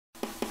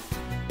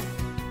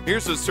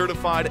Here's a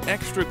certified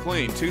extra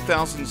clean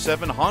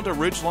 2007 Honda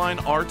Ridgeline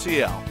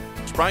RTL.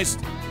 It's priced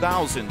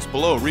thousands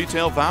below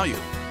retail value.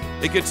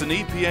 It gets an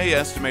EPA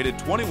estimated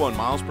 21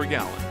 miles per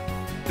gallon.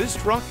 This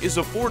truck is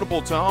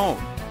affordable to own.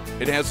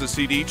 It has a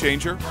CD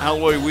changer,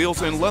 alloy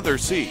wheels, and leather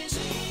seats.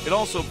 It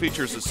also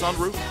features a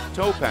sunroof,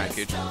 tow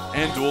package,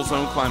 and dual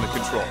zone climate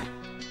control.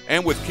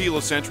 And with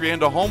keyless entry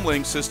and a home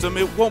link system,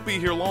 it won't be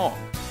here long.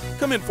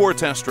 Come in for a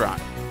test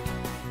drive.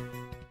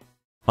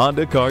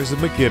 Honda Cars of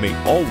McKinney.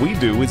 All we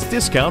do is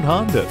discount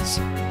Hondas.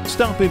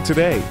 Stop in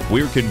today.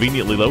 We're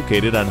conveniently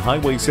located on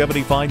Highway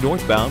 75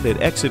 northbound at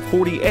exit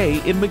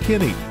 40A in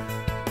McKinney.